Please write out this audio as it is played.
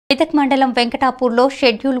మెదక్ మండలం వెంకటాపూర్లో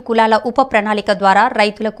షెడ్యూల్ కులాల ఉప ప్రణాళిక ద్వారా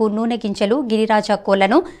రైతులకు నూనె గింజలు గిరిరాజ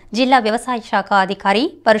కోళ్లను జిల్లా వ్యవసాయ శాఖ అధికారి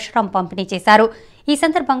పరశురాం పంపిణీ చేశారు. ఈ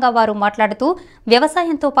సందర్భంగా వారు మాట్లాడుతూ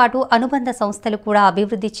వ్యవసాయంతో పాటు అనుబంధ సంస్థలు కూడా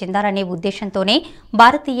అభివృద్ధి చెందాలనే ఉద్దేశంతోనే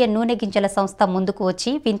భారతీయ నూనె గింజల సంస్థ ముందుకు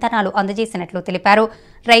వచ్చి విత్తనాలు అందజేసినట్లు తెలిపారు.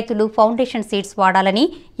 రైతులు ఫౌండేషన్ సీడ్స్ వాడాలని,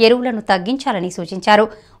 ఎరువులను తగ్గించాలని సూచించారు.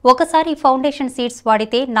 ఒకసారి ఫౌండేషన్ సీడ్స్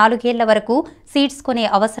వాడితే 4 ఏళ్ల వరకు సీడ్స్ కొనే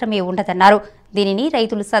అవసరమే ఉండదన్నారు. దీనిని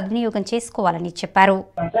రైతులు సద్వినియోగం చేసుకోవాలని చెప్పారు.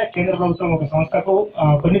 కేంద్ర ప్రభుత్వం ఒక సంస్థకు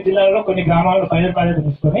కొన్ని జిల్లాలలో కొన్ని గ్రామాలలో పైలట్ ప్రాజెక్టు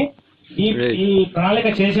తీసుకొని ఈ ప్రణాళిక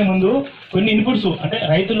చేసే ముందు కొన్ని ఇన్పుట్స్ అంటే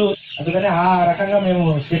రైతులు అందుకని ఆ రకంగా మేము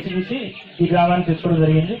స్కెచ్ చేసి ఈ గ్రామాన్ని తెచ్చుకోవడం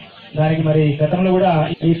జరిగింది. దానికి మరి గతంలో కూడా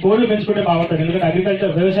ఈ కోళ్లు పెంచుకుంటే బాగుంటుంది. ఎందుకంటే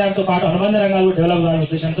అగ్రికల్చర్ వ్యవసాయంతో పాటు అనుబంధ రంగాలు డెవలప్ కావాలనే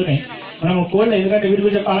ఉద్దేశంతో మనం కోళ్ళు ఎందుకంటే వీటి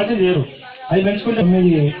గురించి ఆలోచన చేయరు, అది పెంచుకుంటే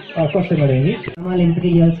వస్తాయి. మరి గ్రామాలు ఎంపిక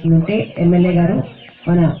చేయాల్సి ఉంటే ఎమ్మెల్యే గారు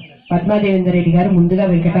మన పద్మాదేవేందర్ రెడ్డి గారు ముందుగా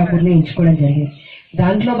వెంకటాపూర్ని ఎంచుకోవడం జరిగింది.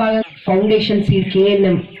 దాంట్లో బాగా ఫౌండేషన్ సీడ్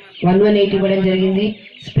KNM 1180 ఇవ్వడం జరిగింది,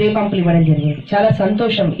 స్ప్రే పంపులు ఇవ్వడం జరిగింది. చాలా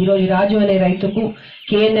సంతోషం. ఈరోజు రాజు అనే రైతుకు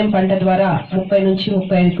KNM పంట ద్వారా 30 నుంచి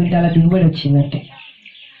 35 క్వింటాల దిగుబడి వచ్చిందంటే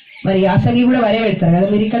మరి యాసంగి కూడా వరే పెడతారు కదా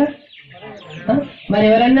మీరు ఇక్కడ. మరి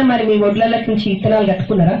ఎవరన్నా మరి మీ ఒడ్ల నుంచి విత్తనాలు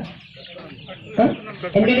కట్టుకున్నారా?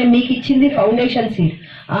 ఎందుకంటే మీకు ఇచ్చింది ఫౌండేషన్ సీడ్.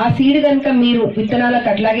 ఆ సీడ్ కనుక మీరు విత్తనాలకు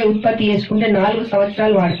అట్లాగే ఉత్పత్తి చేసుకుంటే 4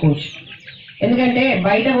 సంవత్సరాలు వాడుకోవచ్చు. ఎందుకంటే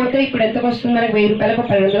బయట పోతే ఇప్పుడు ఎంతకు వస్తుంది, మనకు 1000 రూపాయలకు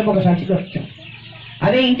 1200 ఒక సంచి దొరుకుతుంది.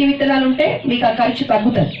 అదే ఇంటి విత్తనాలు ఉంటే మీకు ఆ ఖర్చు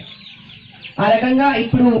తగ్గుతుంది. ఆ రకంగా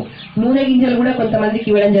ఇప్పుడు నూనె గింజలు కూడా కొంతమందికి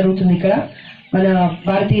ఇవ్వడం జరుగుతుంది. ఇక్కడ మన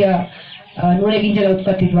భారతీయ నూనె గింజల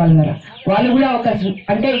ఉత్పత్తి ద్వారా వాళ్ళు కూడా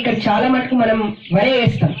అంటే ఇక్కడ చాలా మటుకు మనం వరే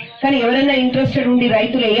వేస్తాం, కానీ ఎవరైనా ఇంట్రెస్టెడ్ ఉండి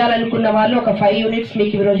రైతులు వేయాలనుకున్న వాళ్ళు ఒక 5 యూనిట్స్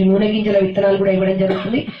మీకు ఈరోజు నూనె గింజల విత్తనాలు కూడా ఇవ్వడం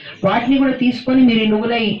జరుగుతుంది. వాటిని కూడా తీసుకొని మీరు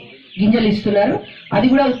నువ్వుల గింజలు ఇస్తున్నారు, అది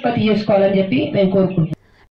కూడా ఉత్పత్తి చేసుకోవాలని చెప్పి మేము కోరుకుంటున్నాం.